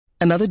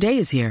Another day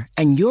is here,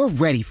 and you're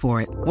ready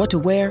for it. What to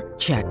wear?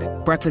 Check.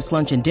 Breakfast,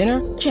 lunch, and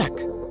dinner? Check.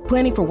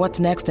 Planning for what's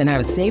next and how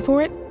to save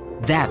for it?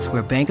 That's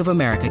where Bank of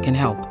America can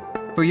help.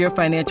 For your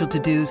financial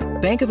to-dos,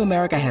 Bank of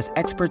America has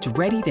experts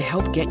ready to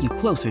help get you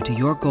closer to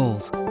your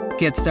goals.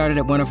 Get started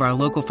at one of our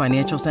local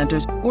financial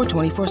centers or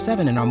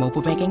 24/7 in our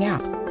mobile banking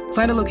app.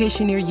 Find a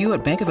location near you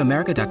at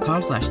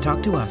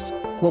bankofamerica.com/talktous.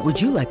 What would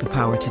you like the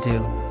power to do?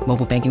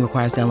 Mobile banking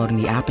requires downloading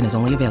the app and is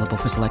only available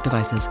for select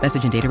devices.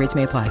 Message and data rates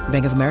may apply.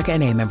 Bank of America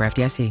N.A., member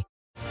FDIC.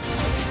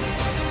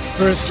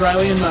 For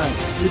Australian made,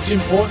 it's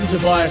important to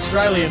buy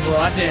Australian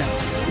right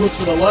now. Look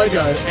for the logo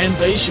and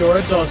be sure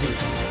it's Aussie.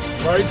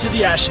 Road to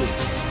the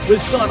Ashes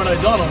with Simon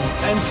O'Donnell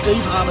and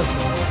Steve Harmison.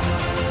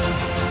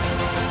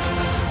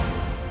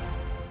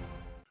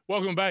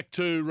 Welcome back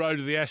to Road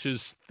to the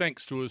Ashes.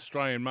 Thanks to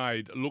Australian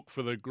made. Look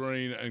for the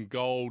green and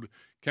gold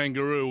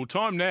kangaroo. Well,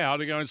 time now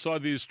to go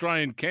inside the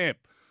Australian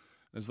camp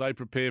as they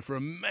prepare for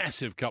a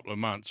massive couple of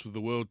months with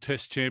the World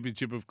Test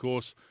Championship, of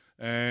course,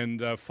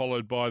 and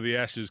followed by the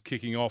Ashes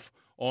kicking off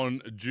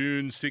on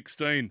June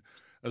 16.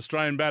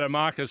 Australian batter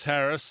Marcus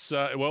Harris,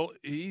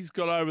 he's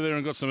got over there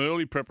and got some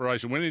early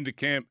preparation, went into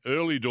camp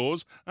early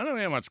doors. I don't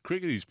know how much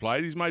cricket he's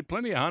played. He's made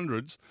plenty of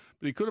hundreds,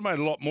 but he could have made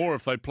a lot more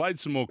if they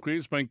played some more cricket.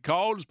 It's been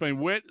cold, it's been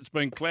wet, it's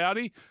been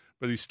cloudy,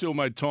 but he's still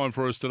made time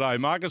for us today.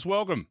 Marcus,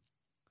 welcome.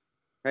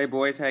 Hey,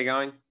 boys. How you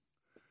going?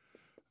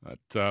 But,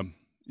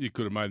 you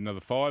could have made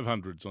another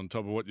 500s on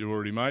top of what you've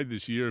already made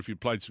this year if you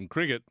played some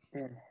cricket.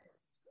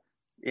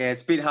 Yeah,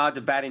 it's a bit hard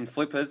to bat in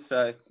flippers,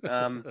 so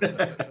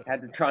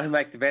had to try and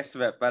make the best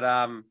of it. But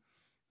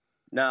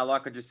no,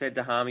 like I just said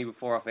to Harmy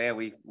before off air,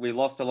 we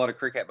lost a lot of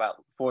cricket, but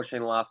fortunately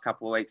in the last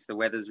couple of weeks the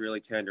weather's really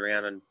turned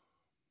around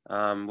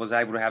and was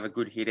able to have a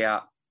good hit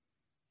out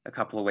a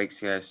couple of weeks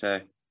ago.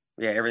 So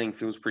yeah, everything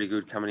feels pretty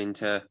good coming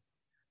into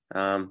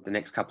the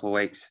next couple of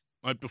weeks.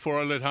 Mate, before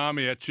I let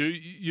Harmy at you,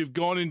 you've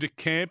gone into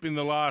camp in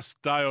the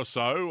last day or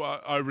so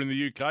over in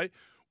the UK.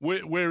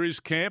 Where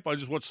is camp? I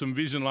just watched some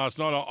vision last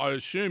night. I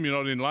assume you're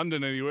not in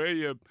London anywhere.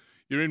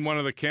 You're in one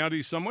of the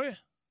counties somewhere?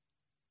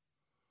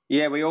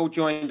 Yeah, we all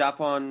joined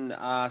up on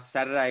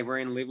Saturday. We're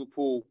in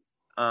Liverpool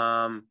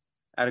at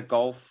a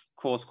golf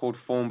course called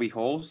Formby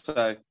Hall.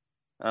 So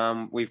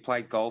we've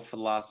played golf for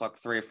the last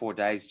 3 or 4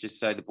 days just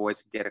so the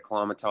boys could get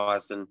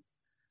acclimatised, and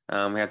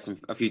we had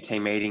a few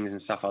team meetings and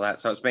stuff like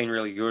that. So it's been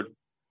really good.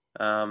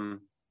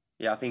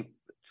 I think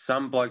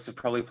some blokes have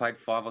probably played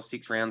 5 or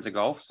 6 rounds of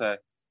golf. So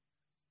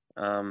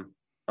I'm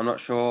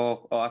not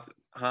sure.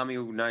 Harmy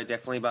will know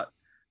definitely, but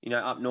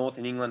up north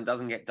in England, it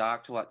doesn't get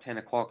dark till 10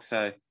 o'clock.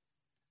 So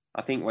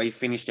I think we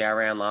finished our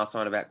round last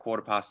night about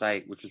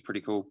 8:15, which was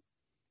pretty cool.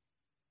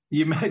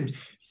 You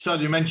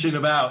mentioned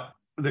about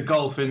the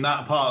golf in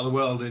that part of the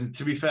world, and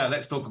to be fair,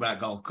 let's talk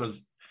about golf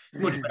because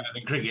it's much better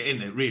than cricket,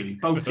 isn't it? Really,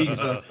 both teams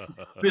are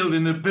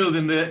building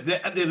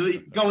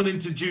the going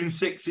into June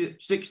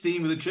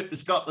 16 with a trip to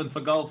Scotland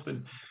for golf,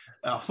 and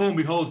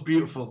Formby Hall is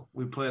beautiful.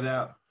 We play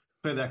there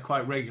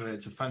quite regularly.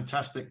 It's a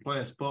fantastic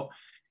place, but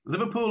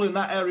Liverpool in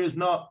that area is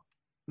not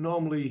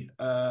normally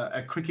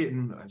a cricket.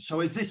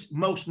 So is this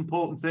most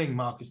important thing,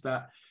 Marcus,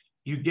 that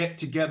you get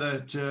together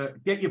to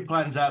get your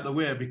plans out of the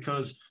way?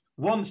 Because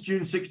once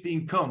June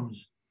 16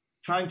 comes,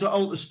 trying to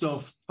alter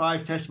stuff,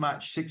 5 test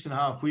match,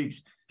 6.5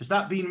 weeks, has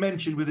that been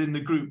mentioned within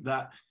the group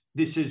that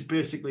this is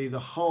basically the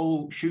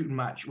whole shooting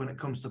match when it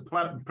comes to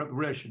plan and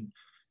preparation?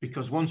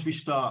 Because once we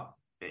start,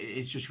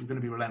 it's just going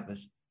to be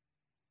relentless.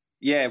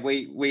 Yeah,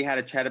 we had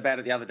a chat about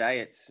it the other day.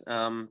 It's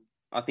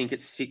I think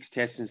it's 6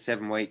 tests in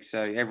 7 weeks,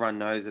 so everyone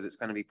knows that it's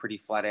going to be pretty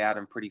flat out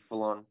and pretty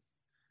full on.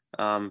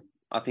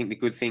 I think the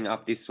good thing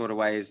up this sort of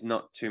way is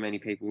not too many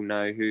people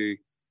know who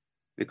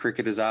the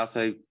cricketers are,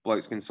 so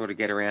blokes can sort of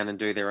get around and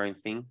do their own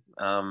thing.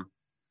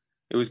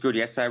 It was good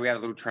yesterday. We had a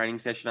little training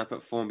session up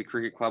at Formby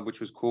Cricket Club, which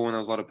was cool, and there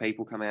was a lot of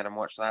people come out and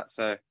watch that.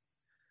 So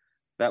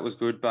that was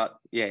good. But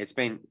yeah, it's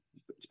been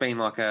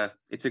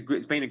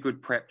a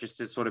good prep just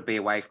to sort of be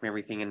away from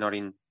everything and not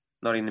in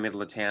the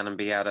middle of town and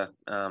be able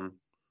to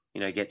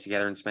get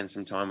together and spend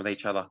some time with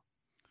each other.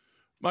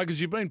 Mate,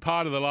 because you've been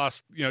part of the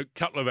last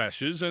couple of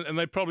Ashes, and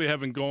they probably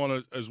haven't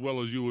gone as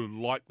well as you would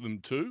like them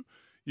to.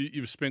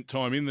 You've spent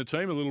time in the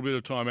team, a little bit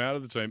of time out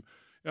of the team.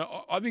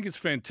 I think it's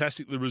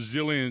fantastic the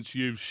resilience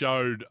you've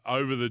showed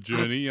over the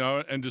journey,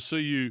 and to see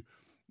you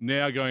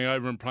now going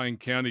over and playing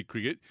county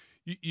cricket.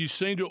 You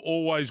seem to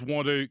always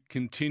want to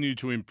continue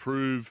to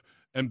improve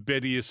and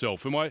better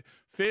yourself. Am I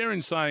fair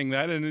in saying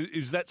that? And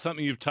is that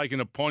something you've taken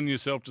upon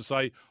yourself to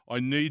say, I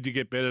need to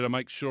get better to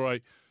make sure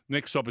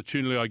next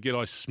opportunity I get,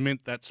 I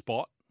cement that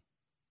spot?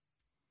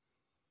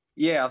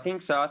 Yeah, I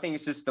think so. I think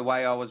it's just the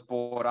way I was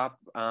brought up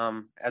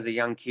as a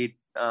young kid,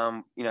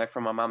 from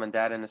my mum and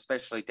dad, and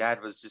especially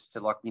dad, was just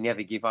to you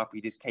never give up.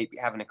 You just keep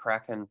having a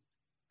crack. And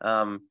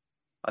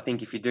I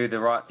think if you do the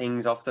right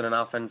things often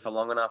enough and for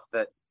long enough,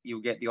 that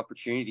you'll get the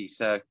opportunity.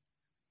 So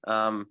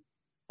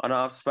I know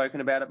I've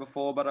spoken about it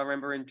before, but I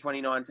remember in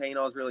 2019,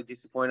 I was really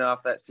disappointed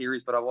after that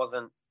series, but I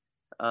wasn't.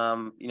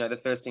 The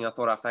first thing I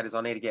thought after that is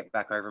I need to get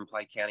back over and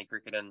play county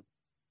cricket and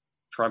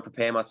try and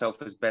prepare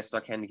myself as best I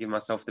can to give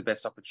myself the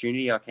best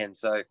opportunity I can.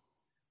 So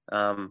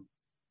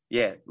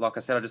yeah, like I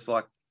said, I just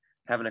like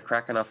having a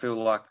crack, and I feel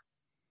like,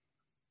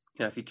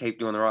 if you keep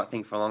doing the right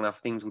thing for long enough,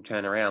 things will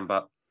turn around.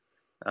 But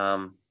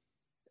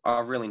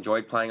I've really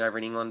enjoyed playing over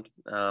in England,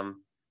 and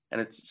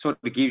it sort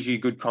of gives you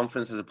good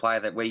confidence as a player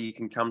that where you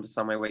can come to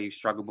somewhere where you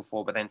struggled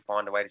before, but then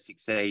find a way to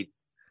succeed.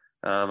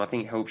 I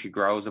think it helps you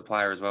grow as a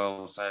player as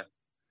well. So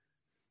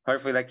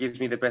hopefully that gives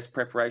me the best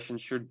preparation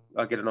should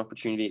I get an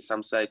opportunity at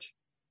some stage.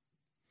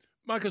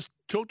 Marcus,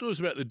 talk to us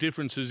about the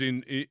differences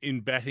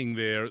in batting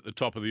there at the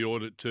top of the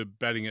order to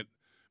batting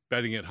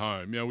at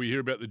home. We hear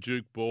about the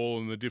Duke ball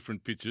and the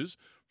different pitches.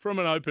 From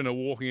an opener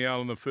walking out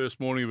on the first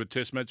morning of a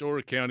test match or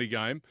a county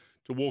game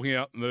to walking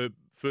out on the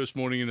first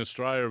morning in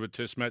Australia of a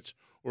test match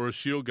or a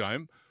Shield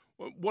game,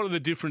 what are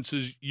the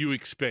differences you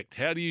expect?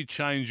 How do you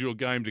change your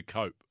game to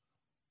cope?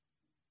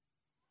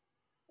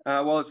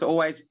 Well, it's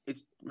always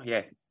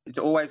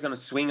going to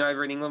swing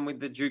over in England with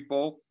the Duke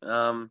ball.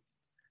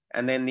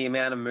 And then the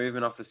amount of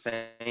movement off the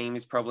seam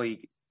is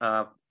probably,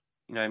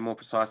 more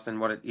precise than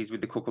what it is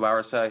with the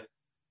Kookaburra. So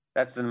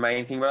that's the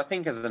main thing. But I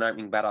think as an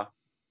opening batter,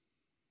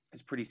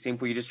 it's pretty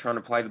simple. You're just trying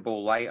to play the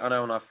ball late. I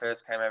know when I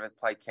first came over to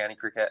play county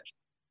cricket,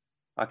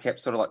 I kept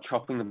sort of like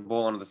chopping the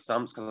ball onto the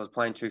stumps because I was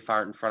playing too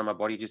far in front of my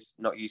body, just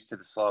not used to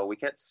the slower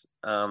wickets.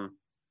 So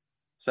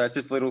it's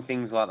just little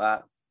things like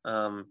that.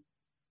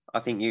 I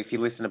think if you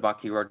listen to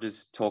Bucky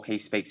Rogers talk, he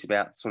speaks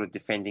about sort of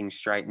defending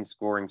straight and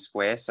scoring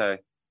square. So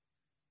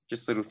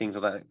just little things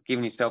like that,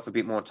 giving yourself a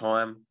bit more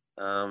time,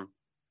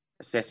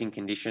 assessing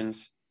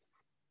conditions,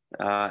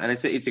 and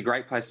it's a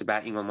great place to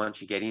bat England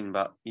once you get in.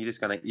 But you're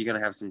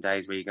gonna have some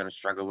days where you're gonna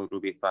struggle a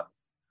little bit. But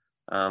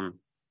and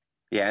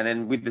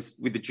then with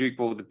the Duke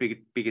ball, the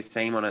bigger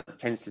seam on it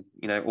tends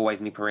to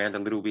always nip around a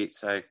little bit.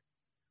 So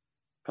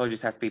probably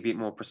just have to be a bit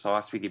more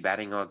precise with your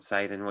batting, I'd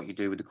say, than what you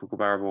do with the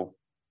Kookaburra ball.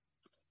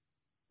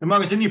 And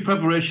Marcus, in your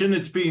preparation,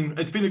 it's been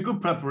a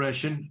good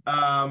preparation.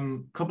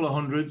 Couple of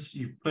hundreds.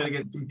 You've played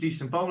against some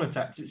decent bowling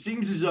attacks. It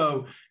seems as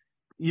though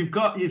you've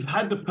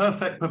had the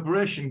perfect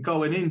preparation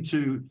going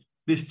into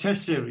this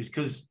Test series,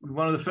 because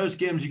one of the first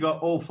games you got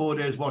all 4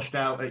 days washed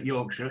out at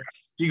Yorkshire.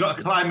 You got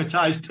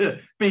acclimatised to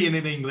being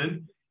in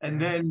England,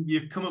 and then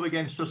you've come up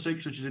against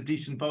Sussex, which is a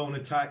decent bowling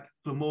attack.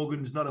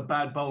 Glamorgan's not a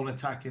bad bowling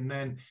attack, and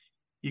then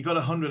you got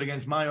 100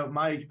 against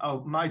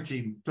my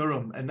team,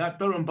 Durham, and that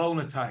Durham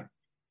bowling attack.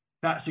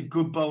 That's a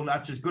good bowling.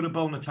 That's as good a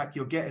bowling attack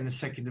you'll get in the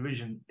second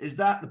division. Is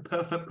that the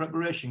perfect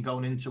preparation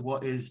going into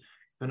what is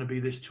going to be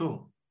this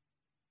tour?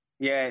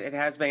 Yeah, it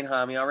has been,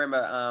 Harmy. I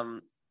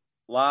remember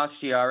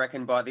last year, I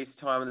reckon by this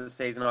time of the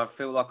season, I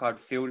feel like I'd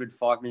fielded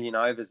 5 million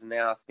overs. And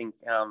now I think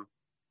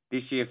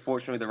this year,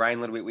 fortunately, with the rain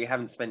a little bit, we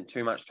haven't spent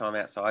too much time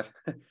outside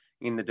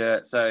in the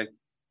dirt. So,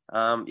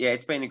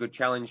 it's been a good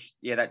challenge.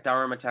 Yeah, that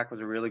Durham attack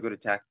was a really good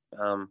attack,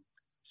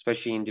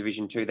 especially in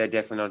Division 2. They're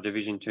definitely not a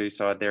Division 2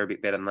 side. They're a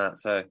bit better than that.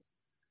 So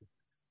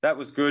that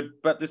was good.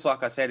 But just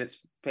like I said,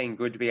 it's been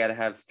good to be able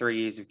to have 3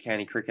 years of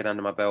county cricket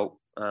under my belt.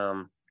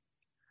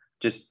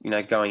 Just,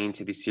 going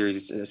into this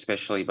series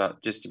especially,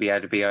 but just to be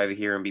able to be over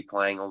here and be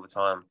playing all the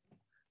time.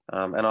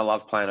 And I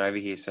love playing over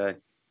here. So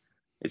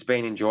it's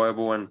been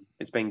enjoyable and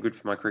it's been good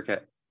for my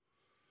cricket.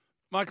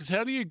 Marcus,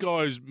 how do you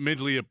guys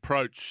mentally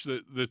approach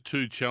the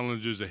two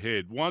challenges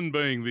ahead? One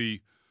being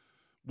the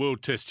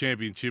World Test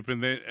Championship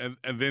and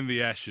then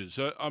the Ashes.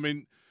 So, I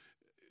mean,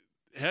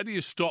 how do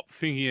you stop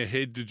thinking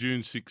ahead to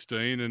June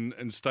 16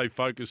 and stay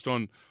focused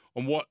on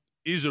what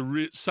is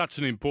such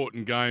an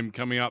important game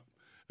coming up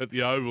at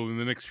the Oval in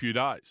the next few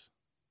days?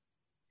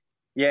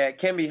 Yeah, it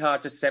can be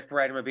hard to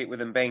separate them a bit with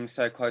them being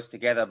so close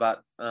together,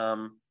 but,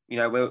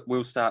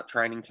 we'll start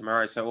training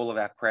tomorrow. So all of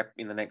our prep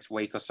in the next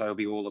week or so will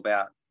be all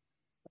about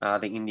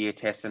the India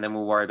test, and then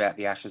we'll worry about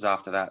the Ashes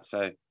after that.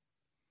 So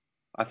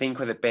I think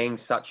with it being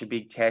such a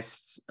big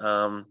test,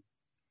 I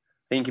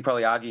think you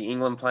probably argue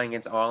England playing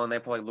against Ireland, they're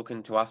probably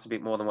looking to us a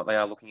bit more than what they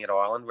are looking at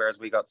Ireland, whereas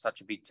we got such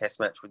a big test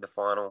match with the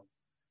final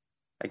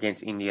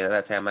against India.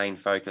 That's our main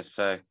focus.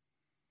 So,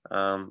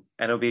 and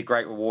it'll be a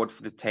great reward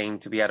for the team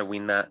to be able to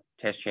win that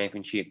test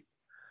championship,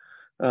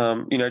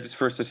 just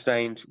for a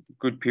sustained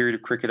good period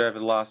of cricket over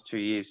the last 2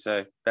 years.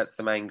 So that's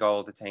the main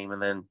goal of the team.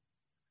 And then,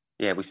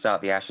 we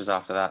start the Ashes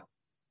after that.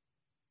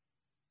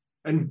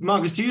 And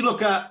Marcus, do you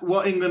look at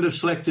what England have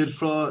selected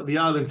for the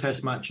Ireland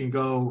Test match and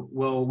go,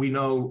 well, we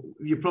know,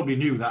 you probably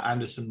knew that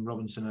Anderson,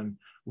 Robinson and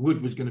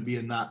Wood was going to be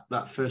in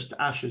that first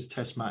Ashes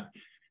Test match.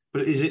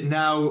 But is it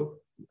now,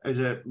 as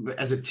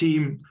a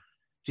team,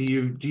 do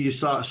you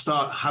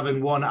start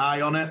having one eye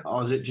on it?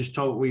 Or is it just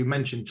we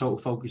mentioned total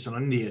focus on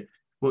India,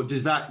 but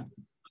does that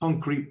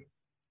concrete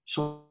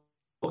sort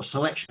of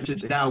selection,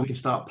 now we can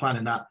start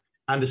planning that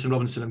Anderson,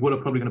 Robinson and Wood are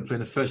probably going to play in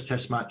the first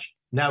Test match.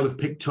 Now they've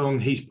picked Tongue,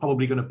 he's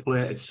probably going to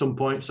play at some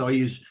point. So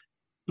he's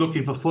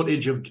looking for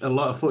a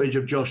lot of footage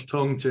of Josh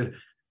Tongue to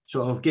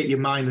sort of get your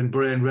mind and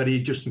brain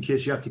ready just in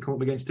case you have to come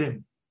up against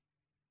him.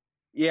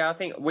 Yeah, I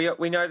think we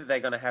know that they're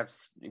going to have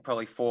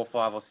probably 4,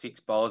 5 or 6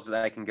 bowlers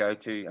that they can go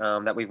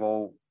to that we've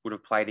all would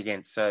have played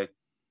against. So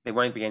there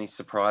won't be any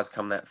surprise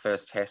come that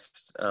first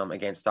test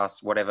against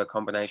us, whatever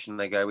combination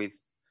they go with.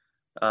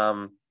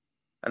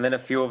 And then a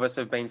few of us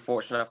have been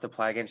fortunate enough to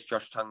play against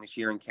Josh Tongue this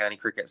year in county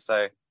cricket.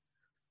 So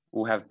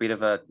we'll have a bit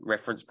of a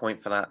reference point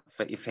for that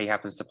for if he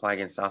happens to play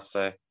against us.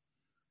 So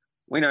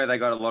we know they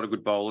got a lot of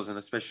good bowlers, and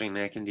especially in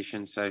their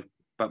conditions. So,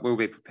 but we'll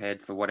be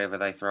prepared for whatever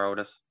they throw at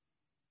us.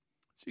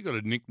 So you got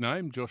a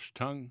nickname, Josh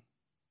Tongue,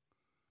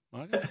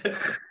 Marcus?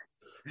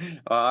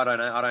 I don't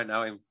know. I don't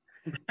know him.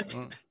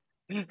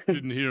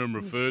 Didn't hear him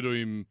refer to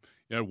him,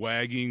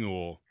 wagging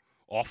or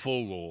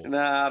offal or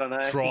no, I don't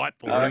know. Tripe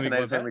or I anything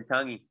like that. With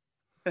Tonguey.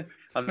 I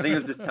think it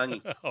was just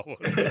Tonguey.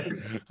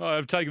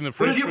 I've taken the.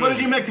 What did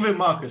you make of him,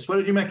 Marcus? What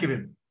did you make of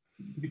him?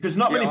 Because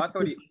not many. I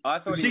thought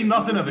we've seen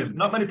nothing of him.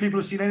 Not many people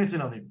have seen anything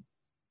of him.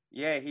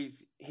 Yeah,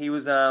 he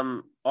was.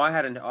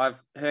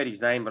 I've heard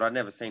his name, but I'd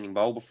never seen him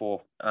bowl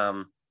before.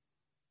 And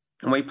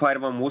we played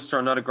him on Worcester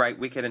on not a great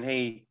wicket, and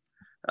he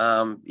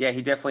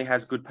definitely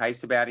has good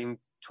pace about him.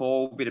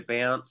 Tall, bit of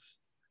bounce.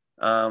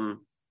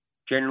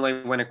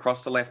 Generally went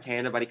across the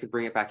left-hander, but he could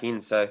bring it back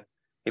in. So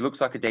he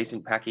looks like a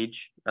decent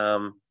package.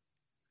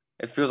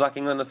 It feels like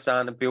England are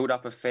starting to build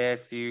up a fair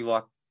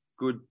few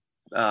good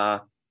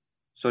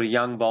sort of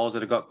young bowlers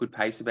that have got good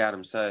pace about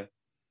them. So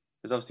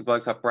there's obviously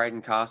blokes like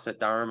Braden Carse at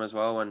Durham as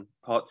well, and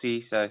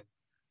Potsy. So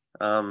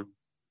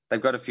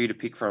they've got a few to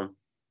pick from.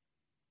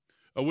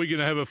 Are we going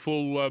to have a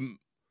full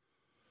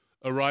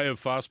array of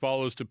fast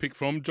bowlers to pick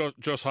from?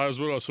 Josh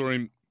Hazlewood, I saw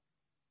him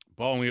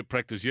bowling at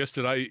practice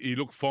yesterday. He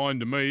looked fine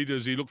to me.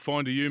 Does he look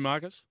fine to you,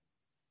 Marcus?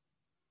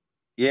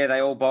 Yeah, they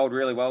all bowled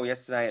really well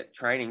yesterday at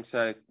training.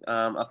 So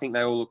I think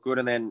they all look good.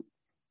 And then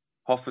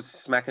Hoff was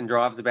smacking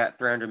drives about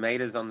 300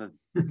 metres on the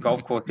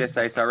golf course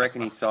yesterday. So I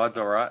reckon his side's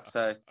all right.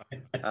 So,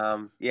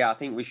 I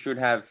think we should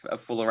have a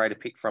full array to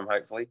pick from,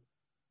 hopefully.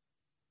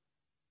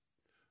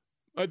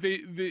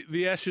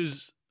 The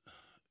Ashes,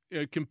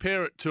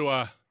 compare it to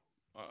a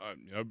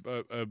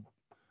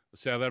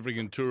South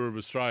African tour of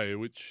Australia,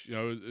 which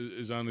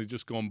is only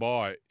just gone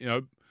by.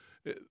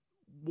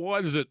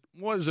 Why does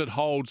it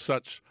hold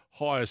such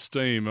high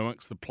esteem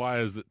amongst the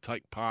players that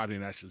take part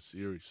in Ashes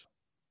series?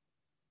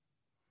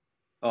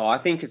 Oh, I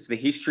think it's the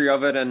history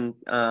of it, and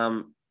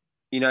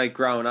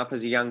growing up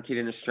as a young kid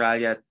in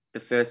Australia, the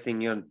first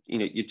thing you're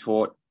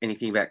taught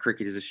anything about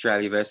cricket is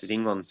Australia versus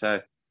England.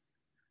 So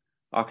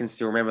I can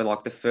still remember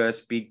the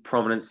first big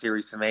prominent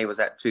series for me was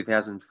that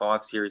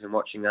 2005 series, and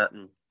watching that,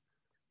 and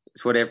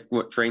it's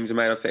what dreams are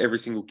made of for every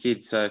single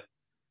kid. So,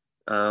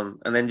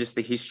 and then just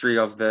the history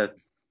of the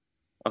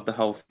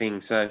whole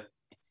thing. So,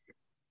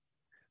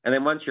 and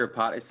then once you're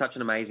apart, it's such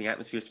an amazing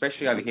atmosphere,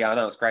 especially over here. I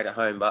know it's great at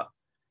home, but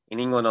in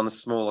England on the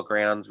smaller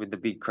grounds with the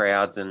big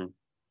crowds and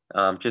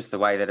just the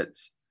way that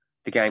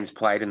the game's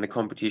played and the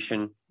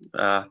competition,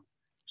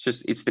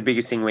 it's the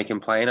biggest thing we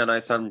can play. And I know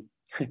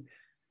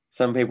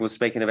some people are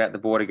speaking about the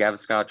Border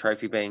Gavaskar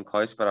Trophy being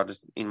close, but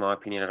in my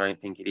opinion, I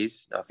don't think it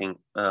is. I think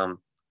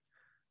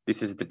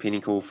this is the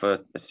pinnacle for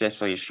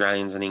especially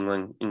Australians and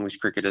English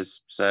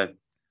cricketers. So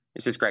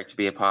it's just great to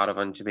be a part of,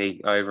 and to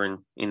be over and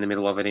in the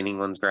middle of it in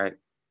England's great.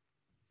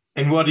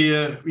 And what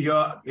are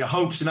your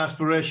hopes and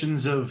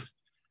aspirations of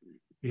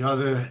I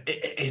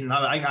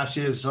think I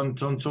see this on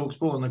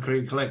TalkSport on the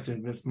Cricket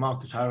Collective. If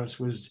Marcus Harris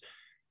was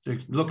to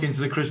look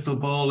into the crystal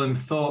ball and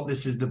thought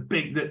this is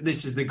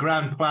the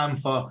grand plan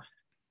for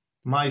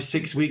my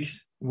 6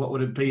 weeks, what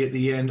would it be at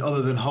the end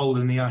other than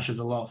holding the Ashes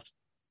aloft?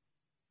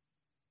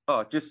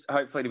 Oh, just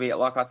hopefully to be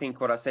I think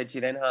what I said to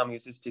you then, Harmy,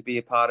 was just to be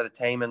a part of the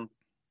team and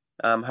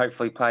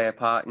hopefully play a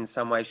part in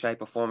some way,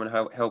 shape or form and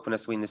helping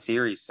us win the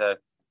series. So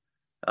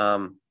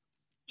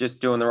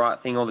just doing the right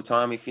thing all the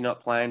time. If you're not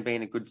playing,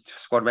 being a good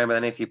squad member,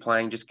 then if you're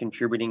playing, just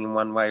contributing in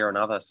one way or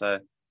another. So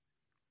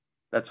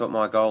that's what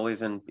my goal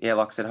is. And yeah,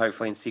 like I said,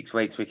 hopefully in 6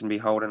 weeks we can be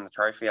holding the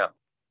trophy up.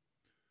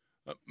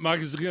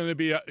 Marcus, is going to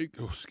be,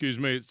 excuse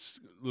me, it's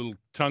a little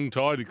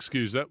tongue-tied,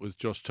 excuse that, with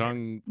Josh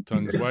tongue's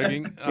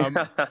wagging.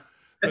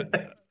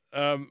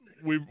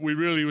 We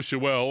really wish you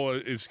well.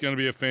 It's going to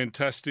be a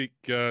fantastic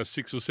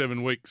 6 or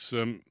 7 weeks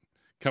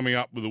coming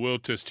up with the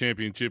World Test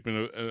Championship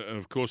and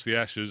of course the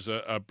Ashes.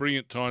 A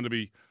brilliant time to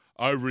be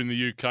over in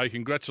the UK.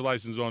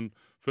 Congratulations on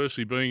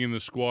firstly being in the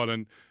squad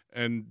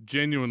and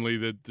genuinely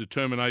the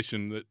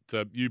determination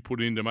that you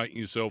put into making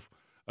yourself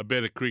a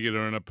better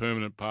cricketer and a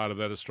permanent part of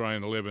that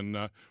Australian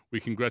 11.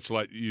 We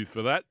congratulate you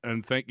for that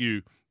and thank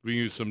you for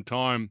giving us some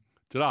time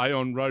today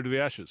on Road to the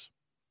Ashes.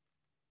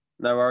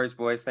 No worries,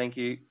 boys. Thank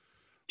you.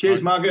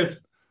 Cheers,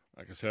 Marcus.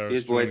 Marcus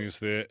Harris joining us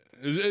there.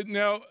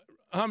 Now,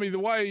 Hummy, the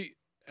way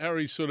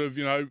Harry sort of,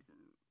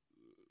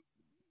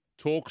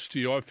 talks to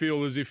you, I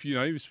feel as if,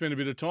 you've spent a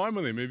bit of time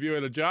with him. Have you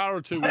had a jar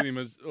or two with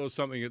him or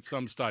something at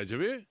some stage,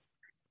 have you?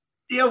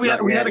 Yeah, we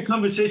had a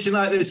conversation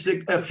like this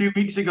a few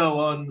weeks ago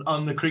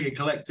on the Cricket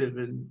Collective.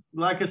 And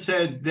like I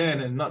said then,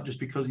 and not just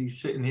because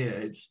he's sitting here,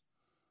 it's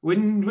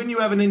when you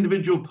have an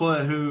individual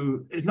player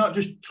who is not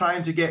just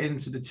trying to get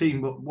into the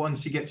team, but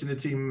once he gets in the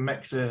team,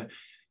 makes a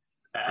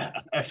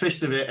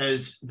fist of it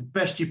as the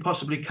best you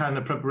possibly can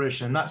in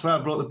preparation. And that's why I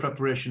brought the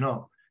preparation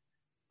up.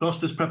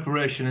 Gloucester's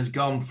preparation has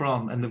gone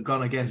from, and they've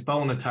gone against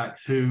bowling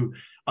attacks who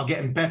are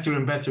getting better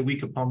and better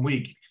week upon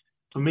week.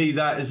 for me,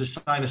 that is a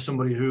sign of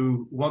somebody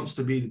who wants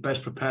to be the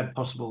best prepared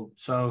possible.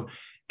 So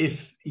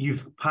if you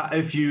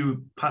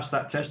pass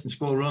that test and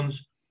score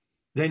runs,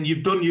 then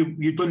you've done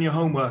your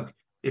homework.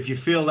 If you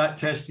fail that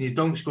test and you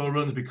don't score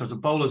runs because the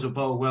bowlers have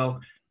bowled well,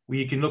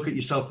 you can look at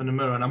yourself in the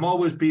mirror. And I'm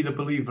always been a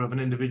believer of an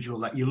individual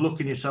that you look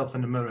in yourself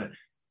in the mirror,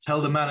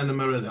 tell the man in the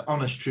mirror the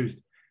honest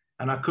truth.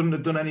 And I couldn't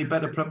have done any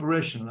better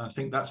preparation. And I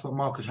think that's what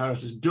Marcus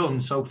Harris has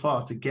done so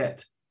far to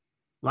get,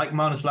 like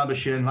Marnus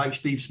Labuschagne and like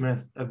Steve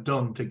Smith have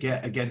done to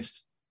get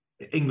against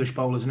English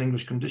bowlers in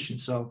English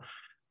conditions. So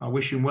I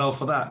wish him well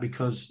for that,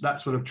 because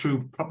that's what a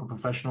true, proper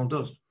professional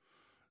does.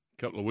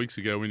 A couple of weeks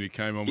ago when you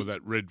came on with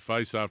that red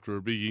face after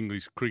a big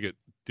English cricket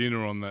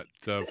dinner on that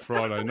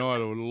Friday night,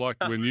 I would have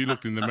liked when you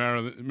looked in the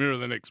mirror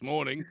the next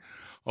morning.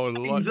 I would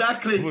have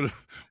would have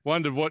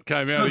wondered what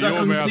came out of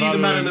your mouth. See the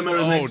man in the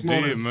mirror next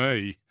dear morning.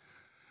 Me.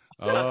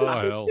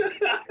 Oh,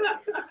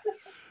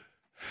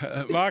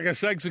 hell. Marcus,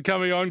 thanks for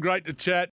coming on. Great to chat.